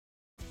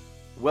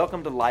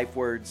Welcome to Life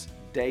Words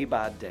Day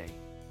by Day.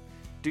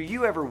 Do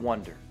you ever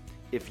wonder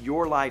if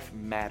your life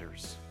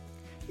matters?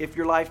 If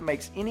your life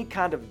makes any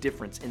kind of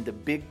difference in the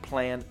big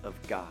plan of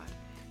God?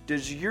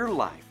 Does your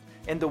life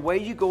and the way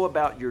you go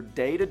about your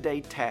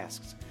day-to-day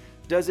tasks,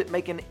 does it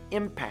make an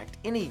impact,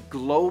 any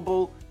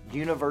global,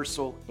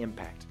 universal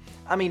impact?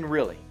 I mean,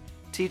 really,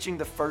 teaching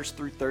the first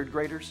through third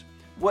graders?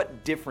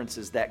 What difference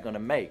is that going to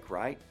make,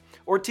 right?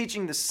 Or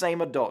teaching the same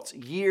adults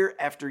year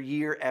after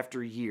year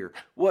after year.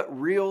 What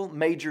real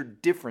major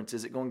difference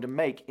is it going to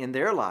make in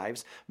their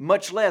lives,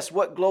 much less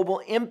what global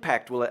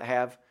impact will it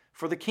have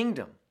for the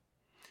kingdom?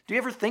 Do you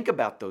ever think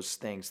about those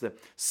things, the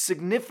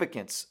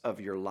significance of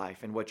your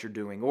life and what you're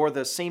doing, or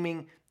the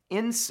seeming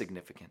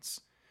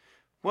insignificance?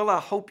 Well, I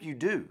hope you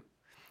do.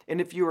 And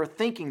if you are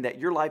thinking that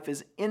your life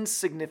is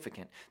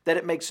insignificant, that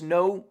it makes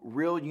no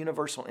real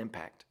universal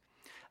impact,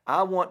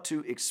 I want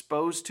to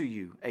expose to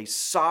you a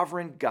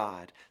sovereign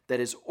God that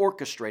is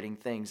orchestrating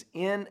things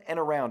in and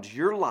around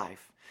your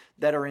life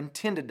that are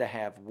intended to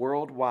have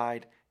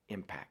worldwide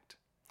impact.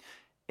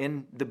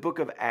 In the book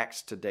of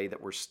Acts today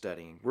that we're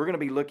studying, we're going to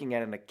be looking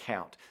at an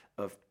account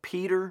of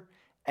Peter,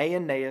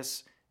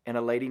 Aeneas, and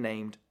a lady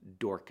named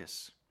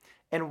Dorcas.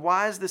 And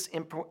why is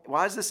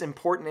this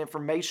important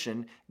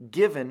information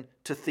given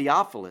to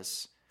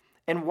Theophilus?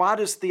 And why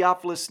does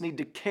Theophilus need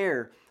to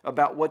care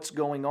about what's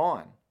going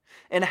on?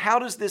 And how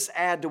does this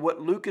add to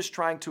what Luke is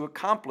trying to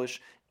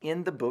accomplish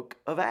in the book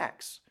of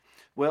Acts?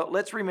 Well,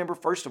 let's remember,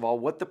 first of all,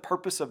 what the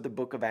purpose of the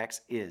book of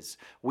Acts is.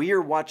 We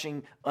are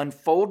watching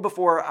unfold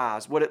before our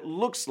eyes what it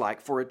looks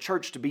like for a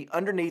church to be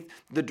underneath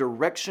the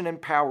direction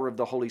and power of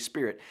the Holy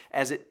Spirit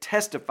as it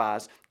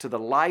testifies to the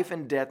life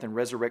and death and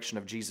resurrection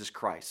of Jesus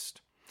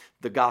Christ.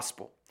 The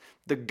gospel.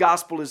 The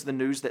gospel is the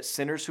news that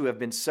sinners who have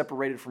been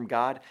separated from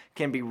God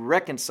can be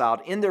reconciled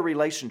in their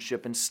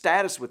relationship and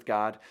status with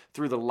God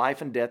through the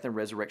life and death and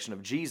resurrection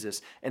of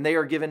Jesus, and they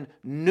are given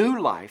new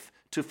life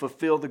to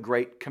fulfill the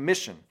Great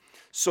Commission.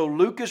 So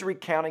Luke is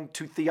recounting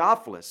to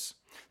Theophilus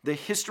the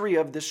history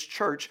of this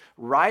church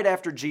right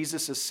after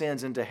Jesus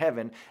ascends into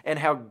heaven and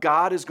how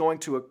God is going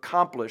to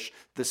accomplish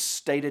the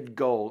stated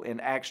goal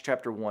in Acts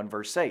chapter 1,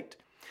 verse 8.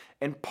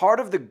 And part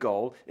of the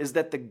goal is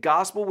that the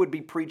gospel would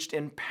be preached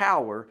in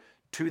power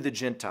to the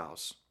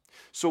Gentiles.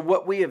 So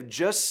what we have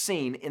just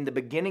seen in the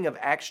beginning of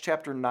Acts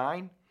chapter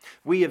 9,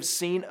 we have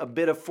seen a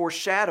bit of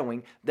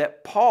foreshadowing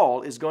that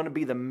Paul is going to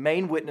be the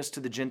main witness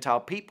to the Gentile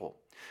people.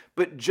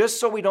 But just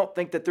so we don't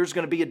think that there's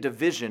going to be a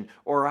division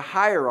or a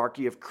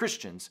hierarchy of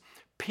Christians,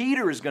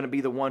 Peter is going to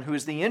be the one who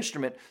is the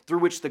instrument through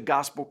which the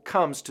gospel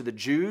comes to the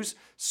Jews,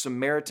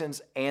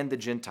 Samaritans, and the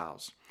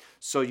Gentiles.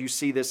 So you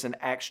see this in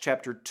Acts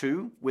chapter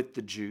 2 with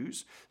the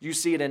Jews. You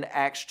see it in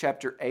Acts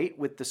chapter 8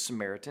 with the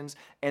Samaritans.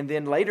 And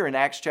then later in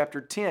Acts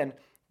chapter 10,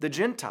 the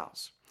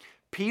Gentiles.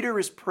 Peter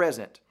is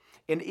present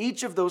in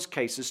each of those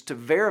cases to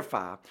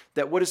verify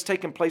that what has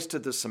taken place to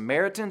the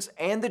Samaritans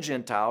and the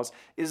Gentiles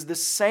is the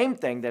same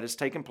thing that has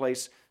taken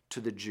place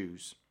to the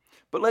Jews.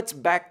 But let's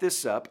back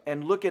this up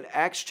and look at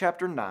Acts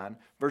chapter 9,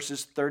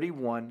 verses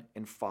 31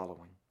 and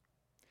following.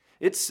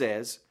 It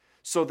says,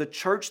 "So the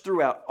church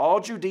throughout all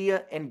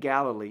Judea and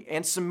Galilee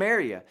and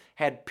Samaria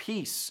had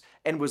peace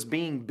and was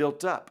being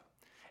built up,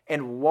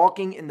 and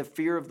walking in the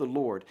fear of the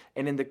Lord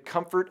and in the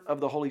comfort of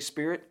the Holy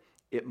Spirit,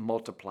 it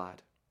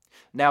multiplied.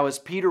 Now as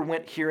Peter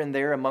went here and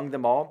there among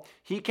them all,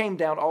 he came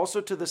down also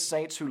to the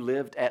saints who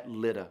lived at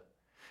Lydda.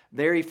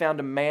 There he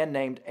found a man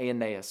named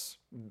Aeneas,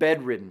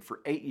 bedridden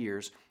for 8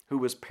 years, who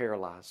was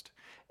paralyzed.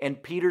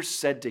 And Peter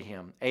said to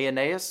him,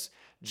 'Aeneas,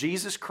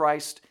 Jesus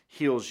Christ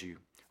heals you.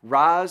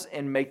 Rise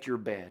and make your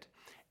bed.'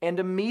 And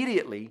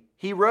immediately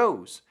he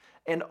rose,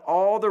 and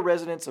all the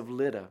residents of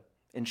Lydda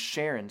and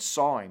Sharon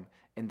saw him,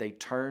 and they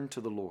turned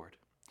to the Lord.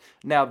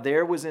 Now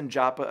there was in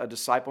Joppa a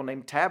disciple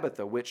named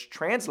Tabitha, which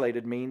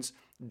translated means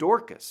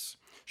Dorcas.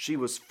 She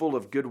was full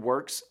of good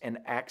works and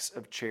acts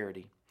of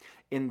charity.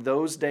 In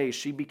those days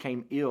she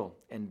became ill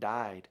and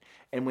died,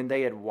 and when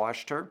they had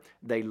washed her,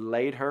 they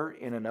laid her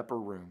in an upper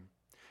room.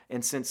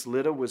 And since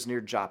Lydda was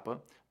near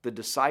Joppa, the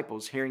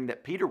disciples, hearing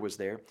that Peter was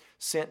there,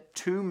 sent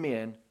 2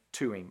 men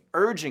to him,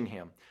 urging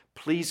him,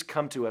 'Please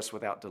come to us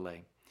without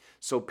delay.'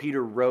 So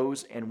Peter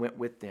rose and went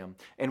with them,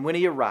 and when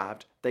he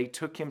arrived, they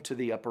took him to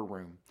the upper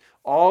room.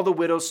 All the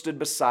widows stood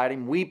beside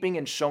him, weeping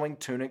and showing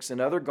tunics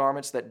and other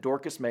garments that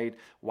Dorcas made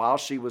while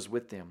she was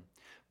with them.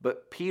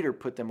 But Peter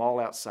put them all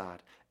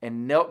outside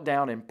and knelt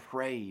down and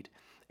prayed.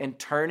 And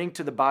turning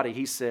to the body,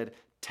 he said,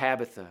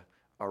 'Tabitha,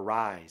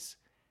 arise.'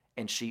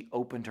 And she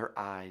opened her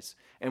eyes.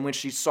 And when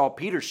she saw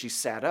Peter, she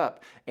sat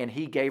up, and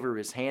he gave her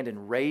his hand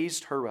and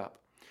raised her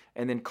up.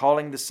 And then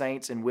calling the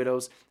saints and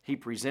widows, he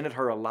presented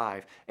her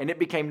alive. And it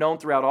became known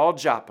throughout all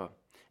Joppa.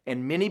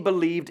 And many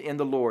believed in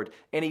the Lord.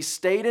 And he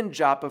stayed in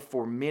Joppa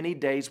for many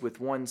days with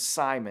one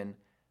Simon,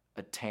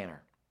 a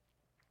tanner."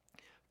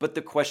 But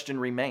the question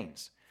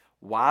remains,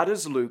 why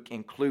does Luke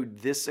include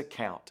this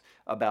account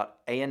about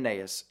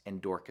Aeneas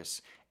and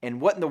Dorcas? And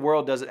what in the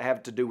world does it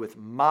have to do with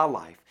my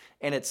life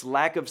and its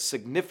lack of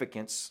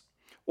significance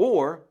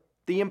or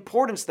the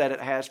importance that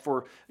it has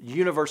for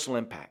universal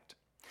impact?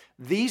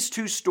 These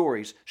two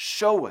stories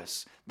show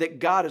us that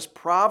God is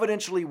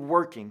providentially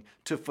working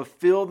to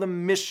fulfill the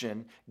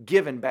mission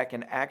given back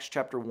in Acts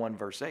chapter 1,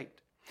 verse 8.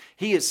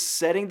 He is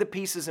setting the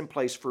pieces in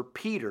place for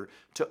Peter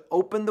to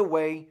open the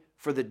way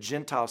for the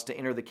Gentiles to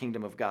enter the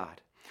kingdom of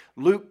God.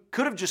 Luke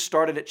could have just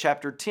started at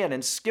chapter 10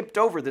 and skipped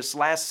over this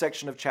last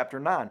section of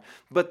chapter 9,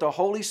 but the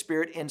Holy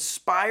Spirit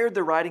inspired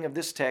the writing of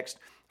this text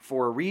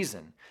for a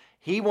reason.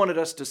 He wanted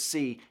us to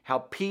see how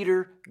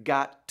Peter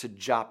got to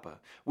Joppa,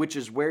 which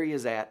is where he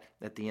is at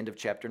the end of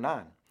chapter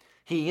 9.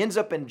 He ends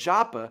up in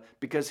Joppa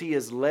because he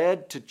is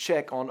led to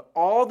check on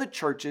all the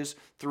churches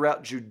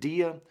throughout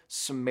Judea,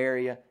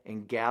 Samaria,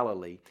 and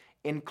Galilee,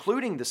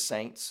 including the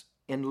saints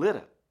in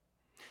Lydda.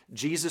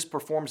 Jesus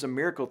performs a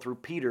miracle through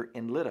Peter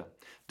in Lydda.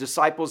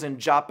 Disciples in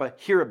Joppa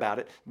hear about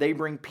it. They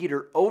bring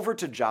Peter over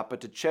to Joppa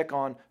to check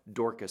on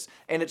Dorcas.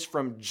 And it's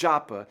from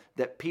Joppa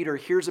that Peter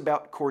hears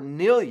about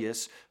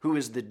Cornelius, who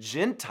is the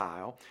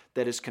Gentile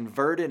that is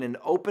converted and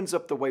opens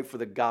up the way for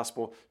the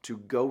gospel to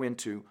go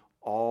into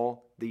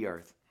all the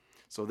earth.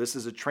 So this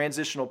is a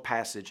transitional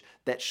passage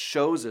that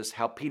shows us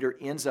how Peter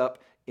ends up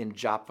in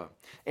Joppa.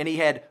 And he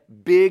had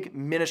big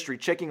ministry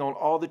checking on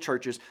all the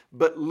churches,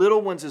 but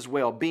little ones as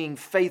well, being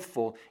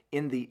faithful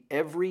in the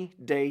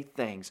everyday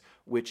things,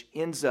 which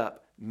ends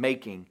up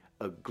making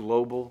a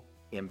global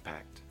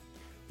impact.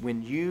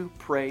 When you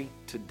pray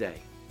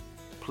today,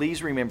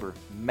 please remember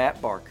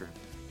Matt Barker,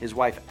 his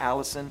wife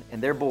Allison,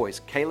 and their boys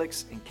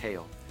Calix and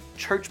Kale,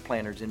 church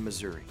planners in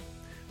Missouri.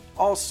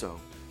 Also,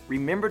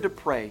 remember to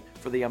pray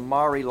for the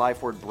Amari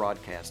Life Word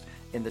broadcast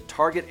in the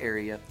target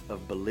area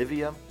of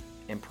Bolivia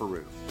and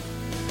Peru.